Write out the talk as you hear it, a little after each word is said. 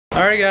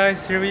Alright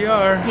guys, here we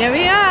are. Here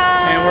we are.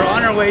 And we're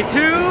on our way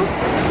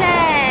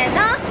to...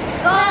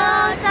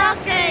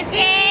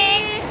 Gotokuji.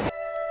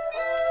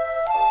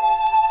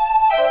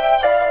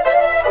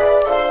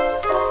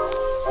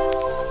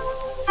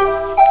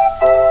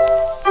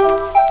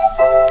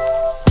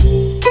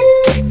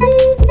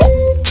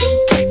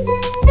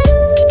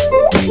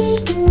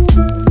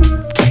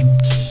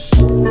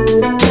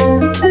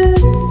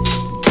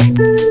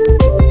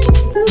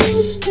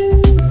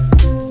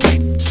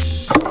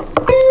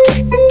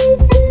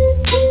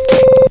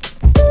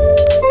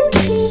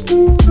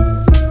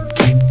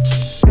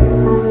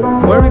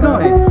 Where are we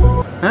going?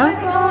 Huh?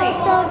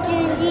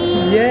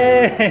 Gotokuji.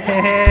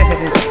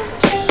 Yeah!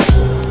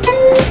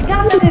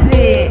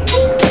 Gotokuji.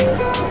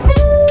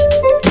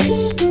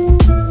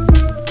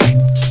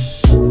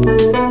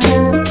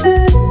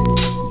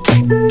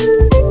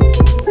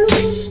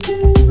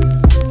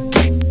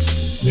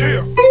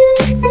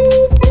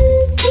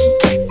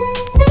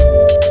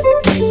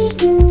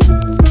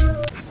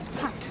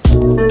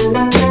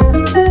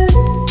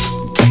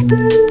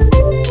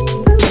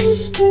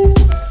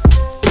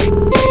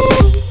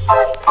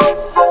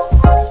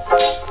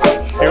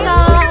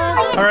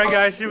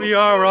 Here we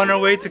are, we're on our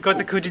way to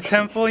Gotokuji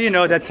Temple, you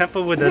know, that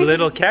temple with the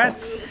little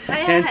cats.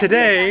 And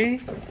today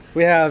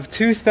we have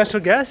two special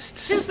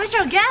guests. Two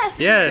special guests.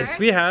 Yes, here.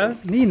 we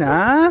have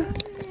Nina.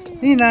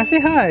 Nina, say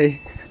hi.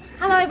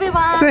 Hello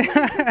everyone. Say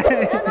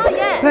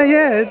hi. Not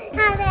yet.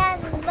 Not yet.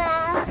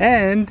 Hello.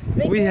 And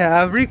we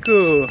have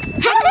Riku.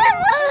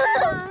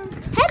 Hello.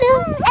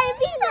 Hello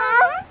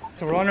everyone.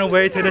 So we're on our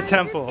way to the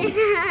temple.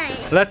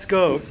 Let's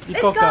go.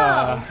 Let's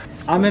go.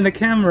 I'm in the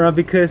camera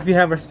because we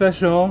have our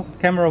special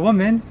camera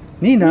woman,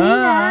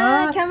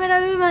 Nina. Camera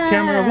woman.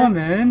 Camera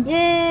woman.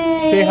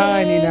 Yay. Say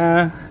hi,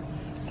 Nina.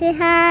 Say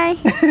hi.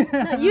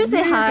 No, you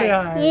say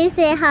hi. You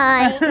say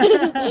hi.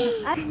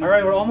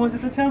 Alright, we're almost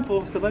at the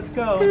temple, so let's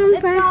go.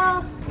 Let's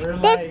go. We're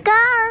Let's like,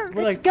 go.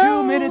 we're like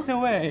go. 2 minutes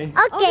away.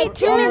 Okay, Okay,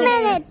 2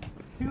 minutes.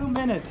 2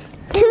 minutes.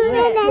 2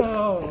 Let's minutes.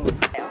 go.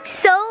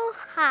 So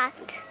hot.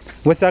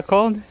 What's that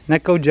called?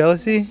 Neko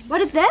jealousy?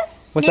 What is this?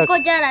 What's that?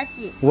 Neko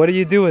jealousy. What do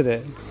you do with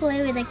it?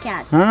 Play with the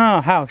cat.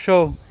 Oh, how?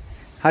 Show.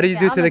 How do you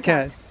do Yeah, to I'm the a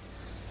cat. cat?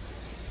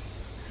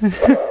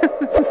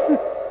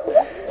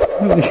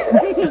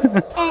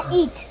 And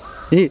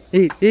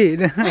eat. Eat.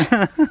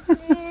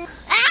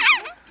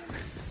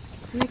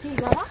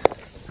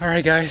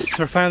 Alright guys,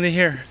 we're finally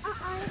here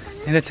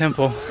in the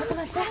temple.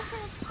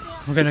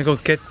 We're gonna go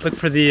look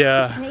for the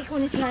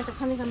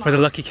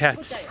lucky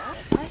cats.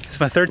 It's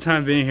my 3rd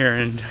time being here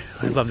and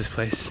I love this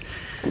place.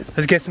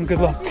 Let's get some good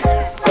luck.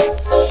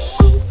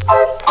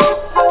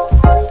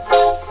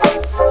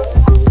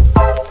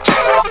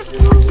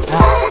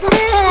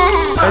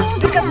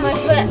 Look at my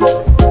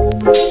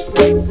sweat.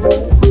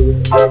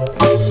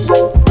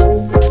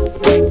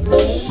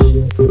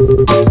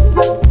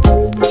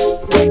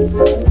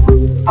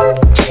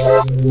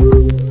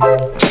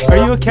 Are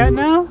you a cat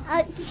now?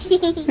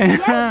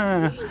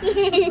 Yes.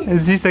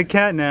 It's just a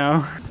cat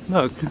now.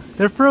 Look,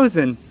 they're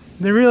frozen.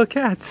 They're real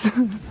cats.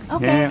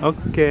 Okay. Yeah,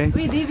 okay.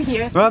 We live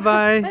here.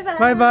 Bye-bye. Bye-bye.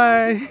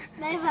 Bye-bye.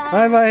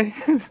 Bye-bye.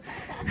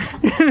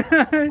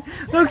 Bye-bye.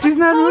 Look, she's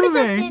not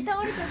moving.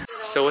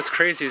 So what's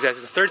crazy is that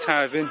it's the 3rd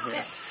time I've been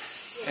here,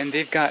 and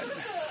they've got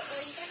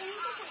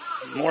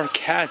more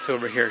cats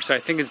over here. So I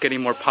think it's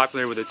getting more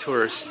popular with the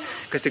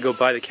tourists because they go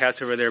buy the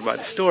cats over there by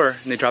the store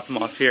and they drop them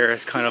off here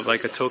as kind of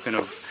like a token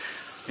of,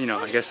 you know,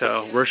 I guess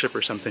worship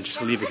or something.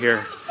 Just leave it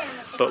here.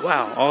 But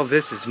wow, all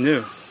this is new.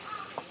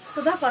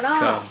 So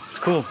it's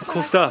cool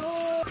stuff.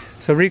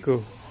 So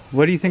Riku,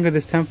 what do you think of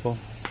this temple?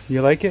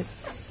 You like it?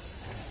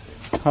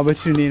 How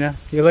about you, Nina?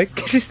 You like?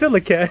 She's still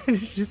a cat.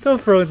 She's still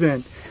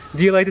frozen.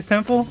 Do you like this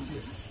temple?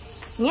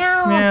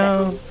 Meow.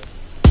 Meow.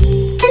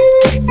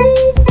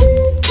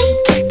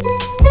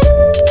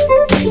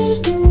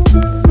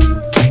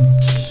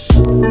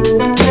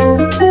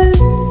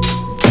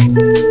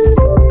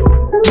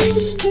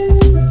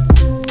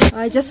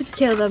 I just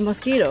killed a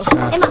mosquito.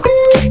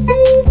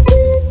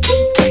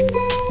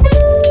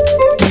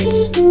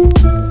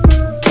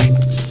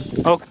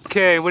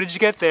 Okay, what did you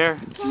get there?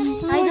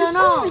 I don't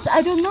know.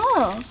 I don't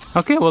know.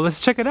 Okay, well let's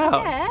check it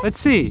out. Yeah. Let's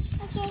see.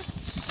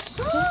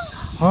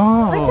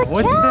 Oh,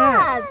 what's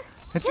that?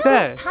 What's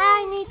that?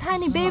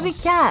 Tiny baby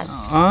cat.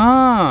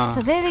 Ah,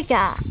 It's a baby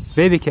cat.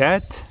 baby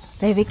cat.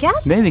 Baby cat?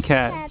 Baby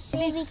cat.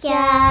 Baby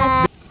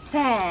cat.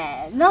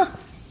 Say no.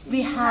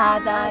 We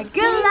had a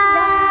good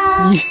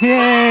life.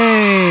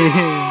 Yay!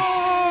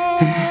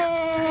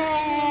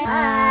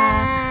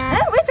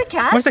 Where's the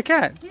cat? Where's the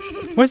cat?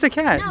 Where's the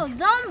cat? No,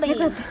 zombie.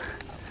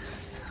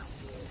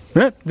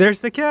 There's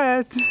the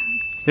cat.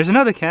 There's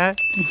another cat.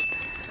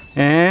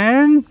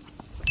 And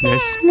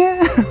there's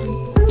meow.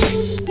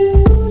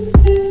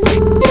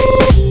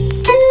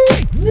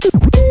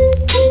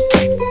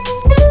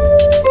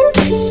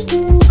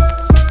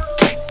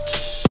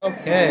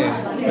 Okay,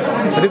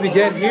 what did we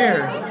get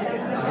here?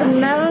 It's a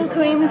melon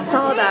cream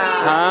soda.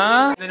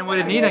 Huh? Then what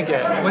did Nina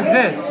get? What's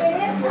this?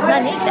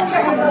 何ってこ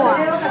こは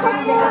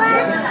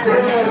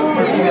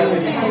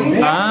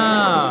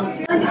Ah.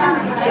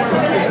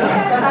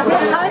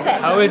 How is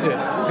it? How is it?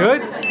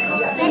 Good?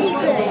 Very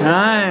good.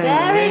 Nice.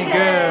 Very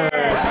good.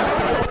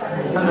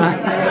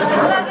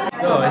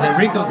 Oh, and then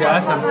Riku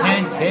got some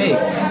pancakes.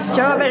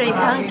 Strawberry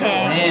pancake.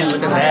 Man,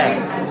 look at that.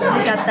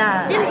 Look at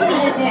that. 全部いい。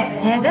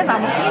全部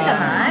甘すぎんじゃ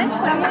ない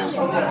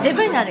デ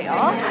ブになるよ。で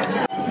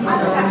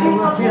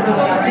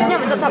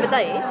もちょっと食べた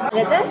い入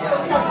れて。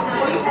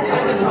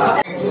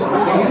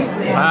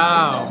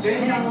 Wow.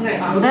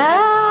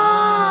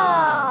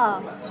 Ah,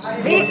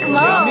 big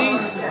mouth.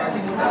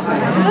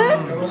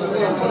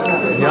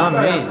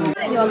 Yummy.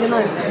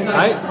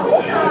 Right?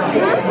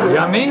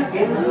 Yummy.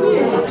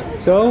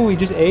 So we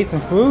just ate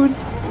some food,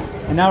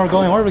 and now we're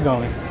going. Where are we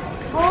going?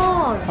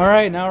 Oh, All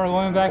right, now we're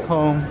going back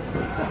home.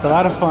 It's a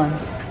lot of fun.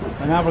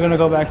 And now we're gonna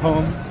go back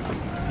home.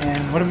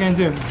 And what are we gonna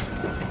do?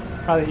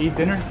 Probably eat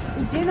dinner.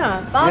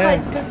 dinner. Baba Yeah.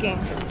 is cooking.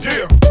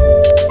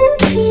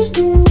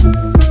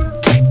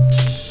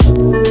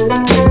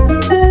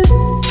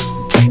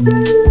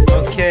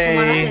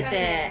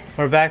 Okay,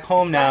 we're back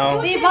home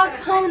now. We back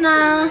home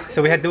now.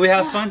 So do we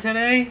have fun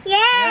today?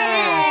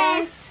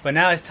 Yes. But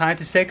now it's time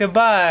to say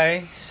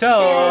goodbye.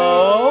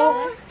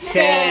 So,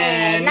 say